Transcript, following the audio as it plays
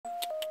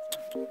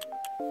있을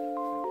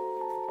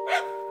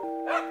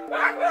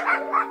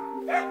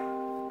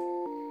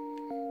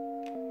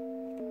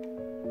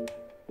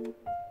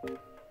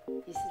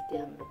때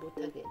하면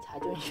못하게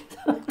자존심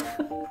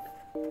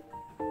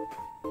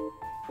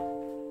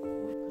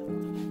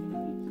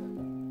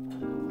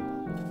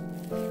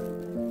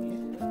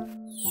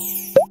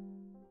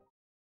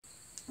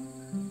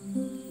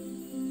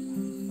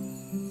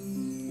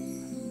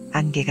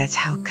안개가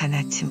자욱한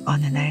아침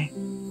어느 날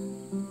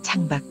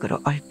창밖으로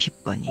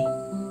얼핏 보니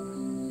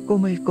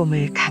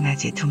꼬물꼬물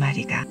강아지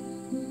 2마리가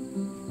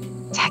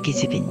자기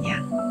집인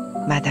양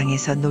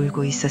마당에서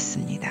놀고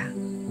있었습니다.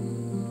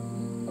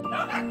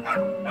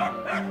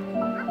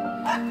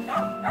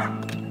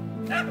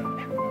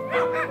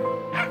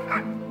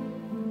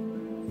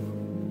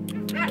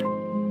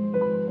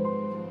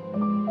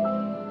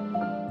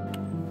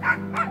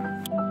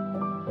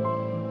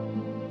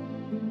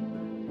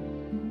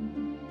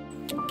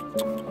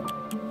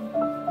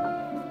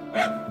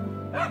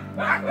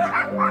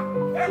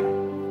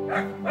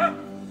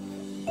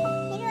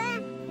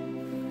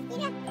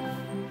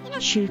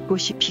 쉴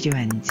곳이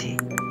필요한지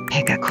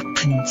배가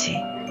고픈지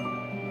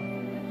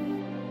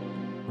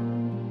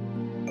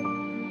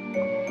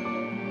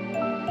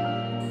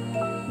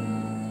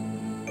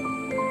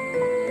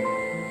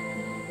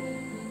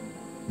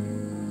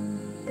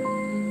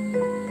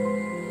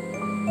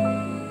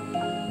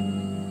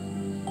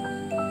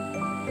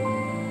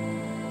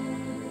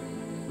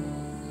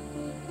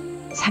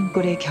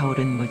산골의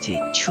겨울은 무지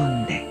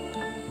추운데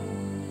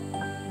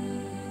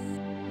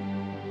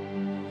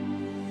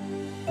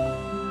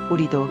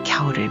우리도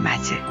겨울을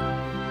맞을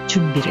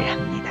준비를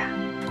합니다.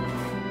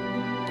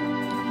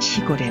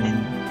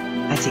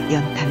 시골에는 아직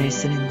연탄을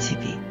쓰는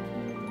집이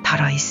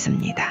덜어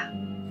있습니다.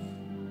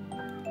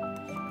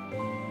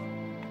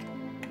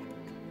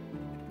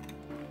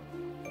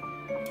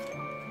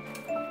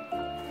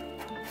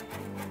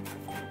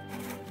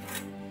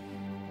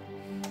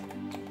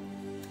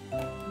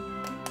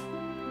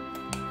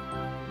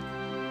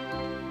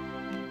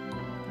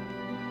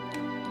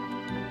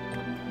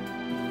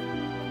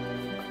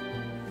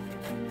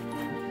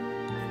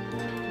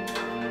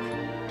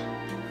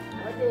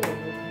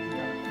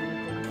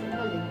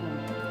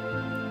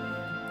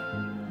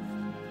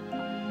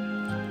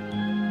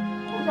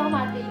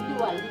 부담한테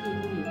이리 와, 이리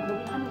우리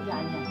거기 하는 게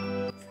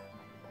아니야.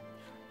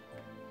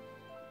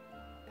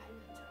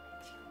 8년 전에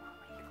지금 아마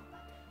이거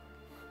받을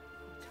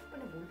첫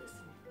번에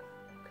몰랐으니까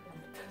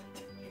그다음부터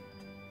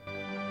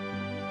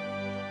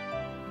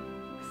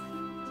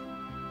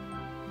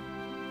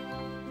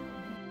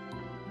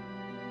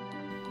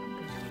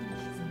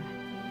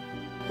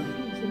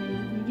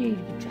이게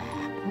이렇게 쫙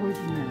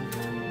벌어지면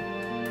작년에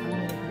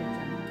그랬잖아.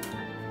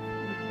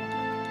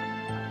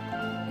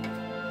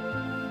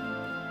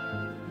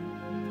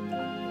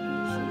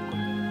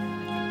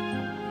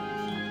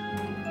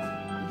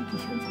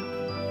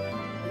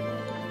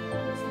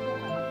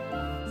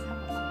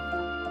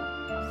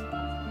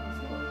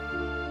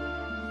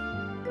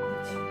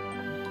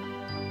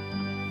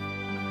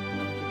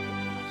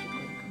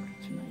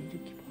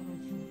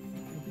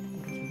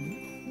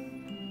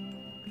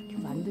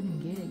 만드는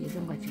게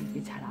예전같이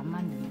그렇게 잘 안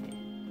만드는데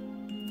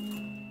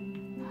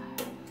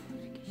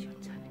이렇게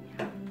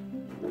시원찮으냐.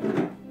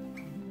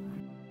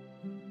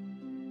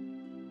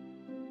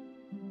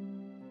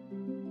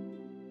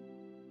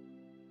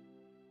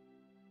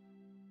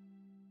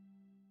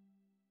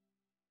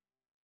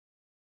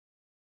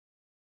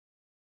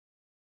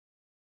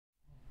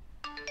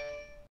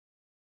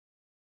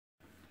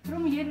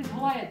 그러면 얘를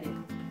놓아야 돼.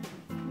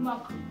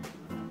 이만큼.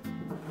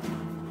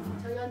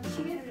 저희 한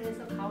시계를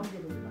해서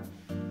가운데로 올라가.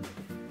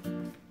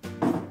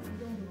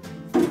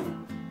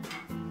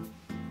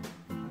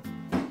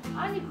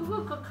 아니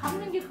그거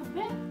감는 게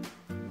급해?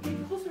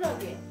 이렇게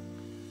허술하게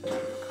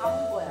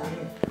감은 거야.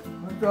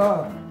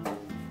 맞아.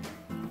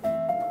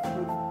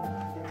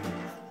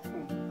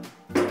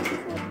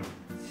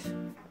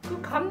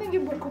 그 감는 게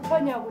뭐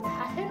급하냐고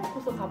다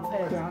해놓고서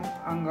감아야지.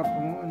 안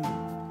감으면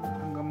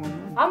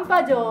안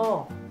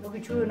빠져.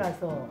 여기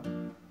조여놔서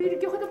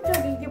이렇게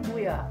허접하게 이게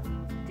뭐야?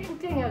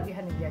 쨍쨍하게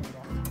하는 게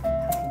아니라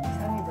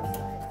이상해졌어.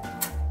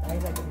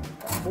 나이가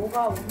들으니까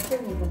뭐가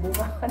우선이고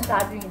뭐가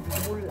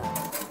나중인지 몰라.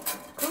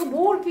 그거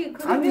뭐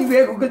이렇게 아니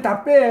왜 그걸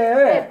다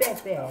빼?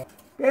 빼.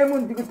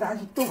 빼면 이거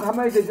다시 또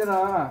감아야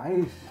되잖아.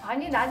 아이씨.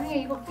 아니 나중에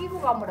이거 끼고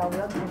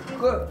감으라고요.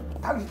 그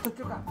다시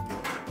저쪽 가.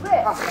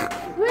 왜?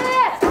 왜?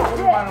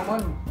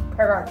 많으면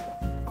배가.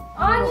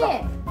 아니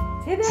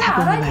제대로 안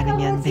사고가 하니까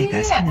많으면 그렇지.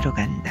 배가 산으로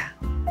간다.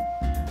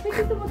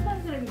 듣지도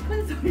못하는 사람이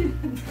큰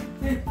소리는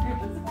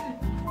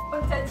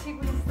혼자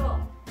치고 있어.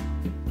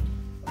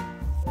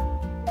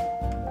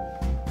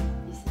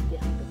 있을 때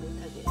한번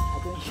못하게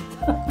자존심.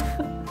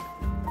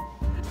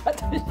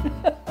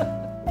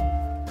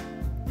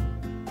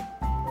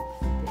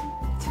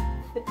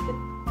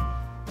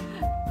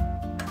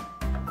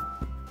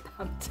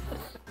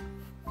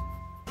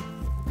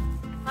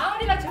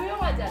 아우리가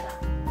조용하잖아.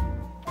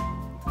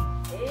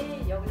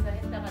 에이 여기서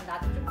했다가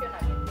나도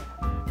쫓겨나겠네.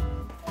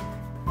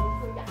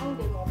 여기서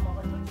양되면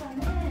엄마가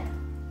쫓아내.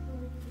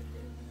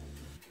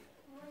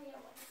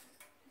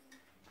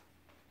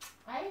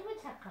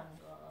 착한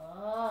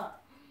거.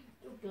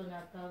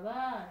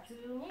 쫓겨날까봐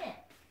조용히.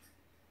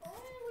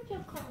 아이고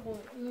착한 거.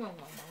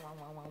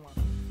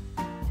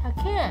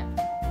 착해.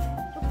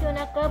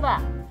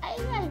 쫓겨날까봐.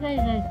 아이고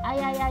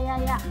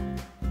아야야야야.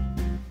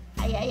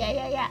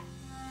 아야야야야.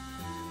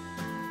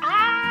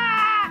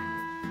 아!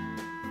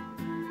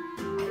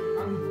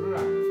 안 물어라.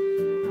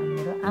 안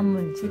물어 안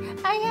물지.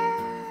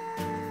 아야.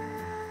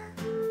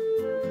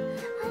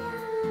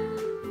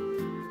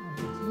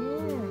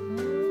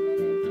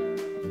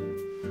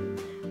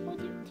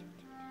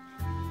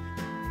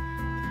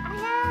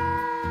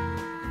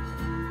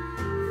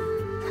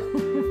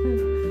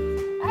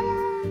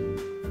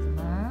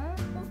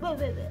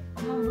 왜?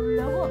 엄마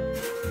물으려고?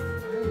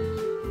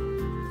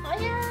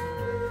 아야!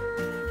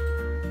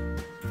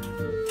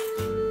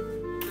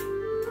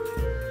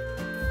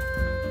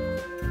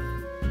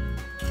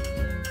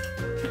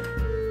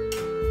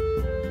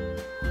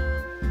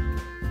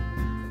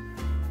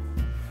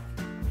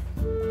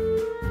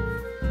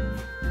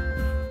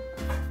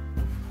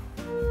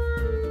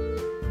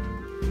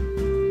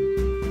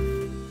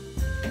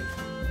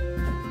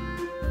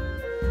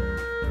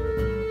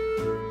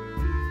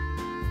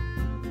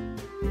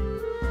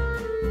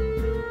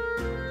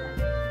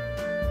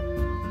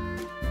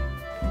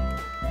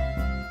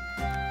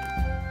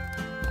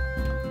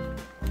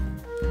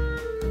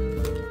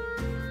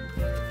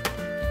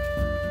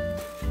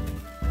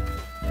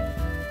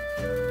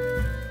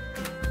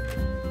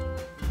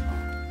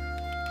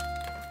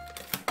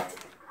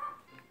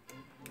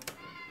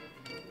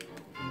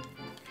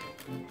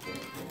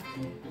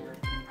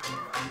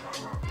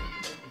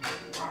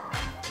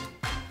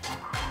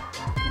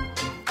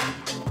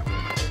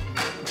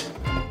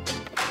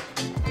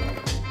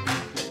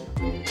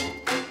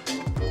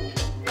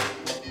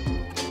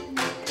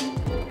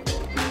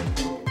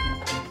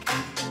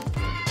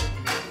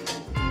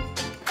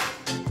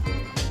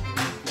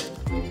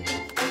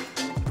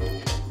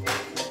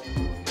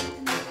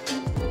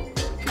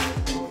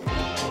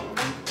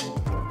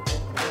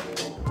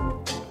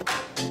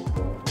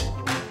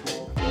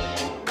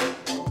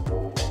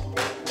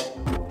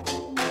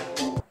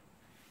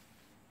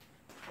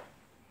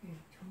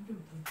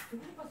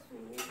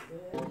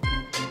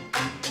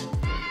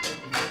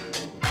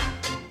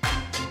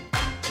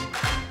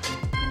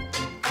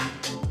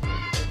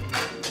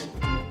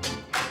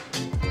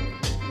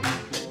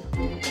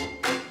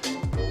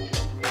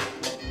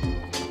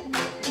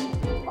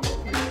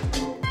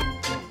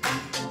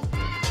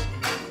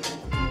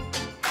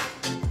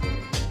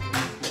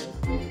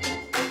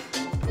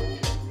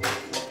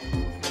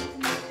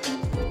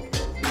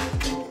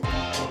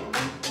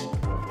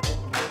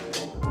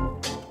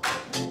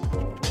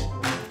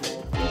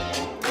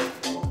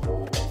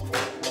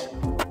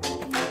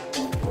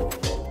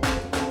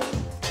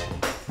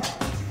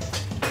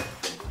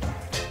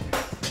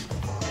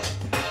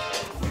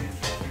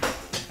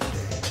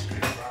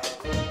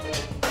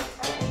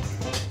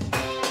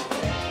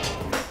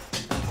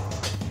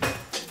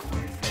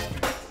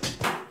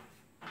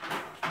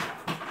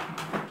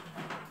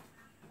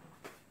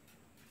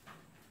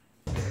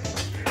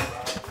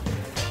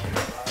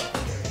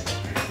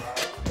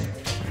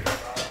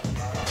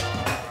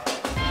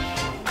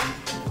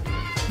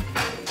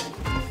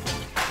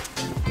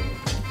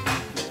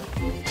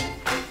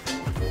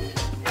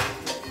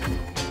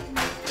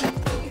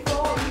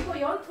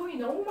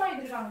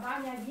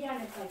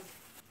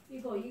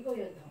 이거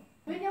연통.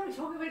 왜냐면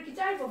저기 왜 이렇게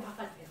짧아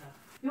바깥에가.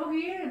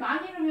 여기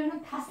많이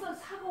넣으면 다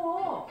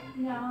사고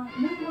그냥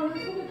넣은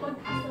거는 속에 건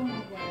다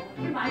써놓은 거야.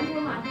 물 많이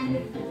넣으면 안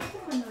되는데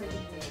조금만 넣어야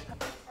되는데.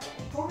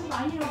 거기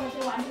많이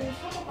넣어서 완전히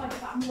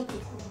사고가지고 아무것도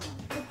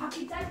없구만.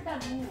 밖이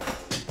짧다고.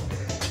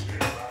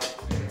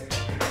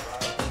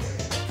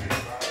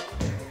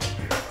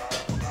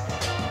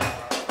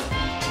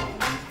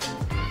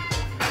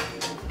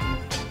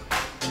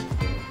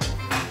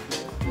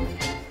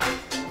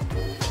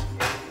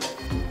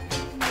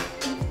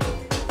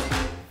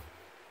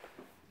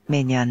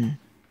 매년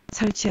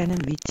설치하는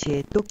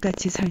위치에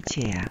똑같이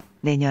설치해야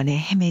내년에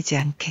헤매지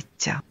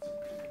않겠죠.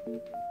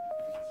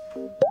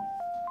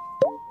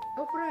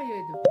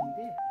 프라이어에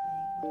넣던데.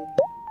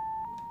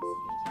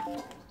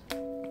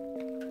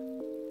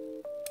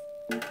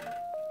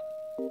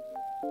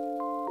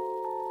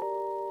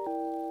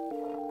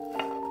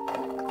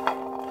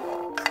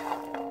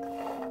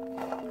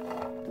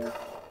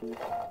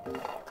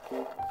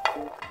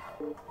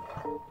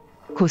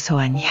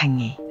 고소한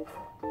향이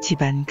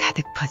집안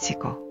가득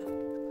퍼지고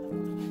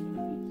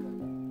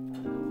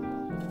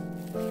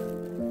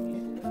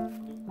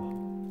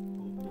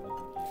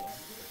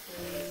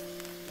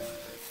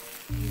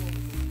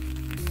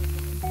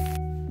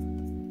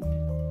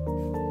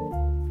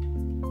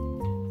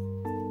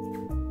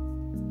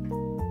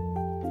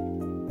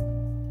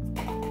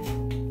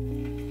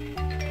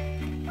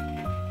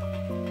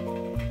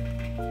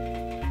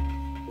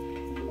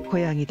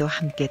고양이도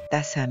함께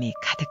따스함이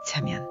가득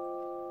차면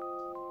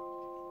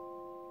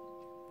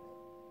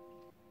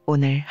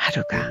오늘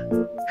하루가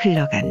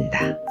흘러간다.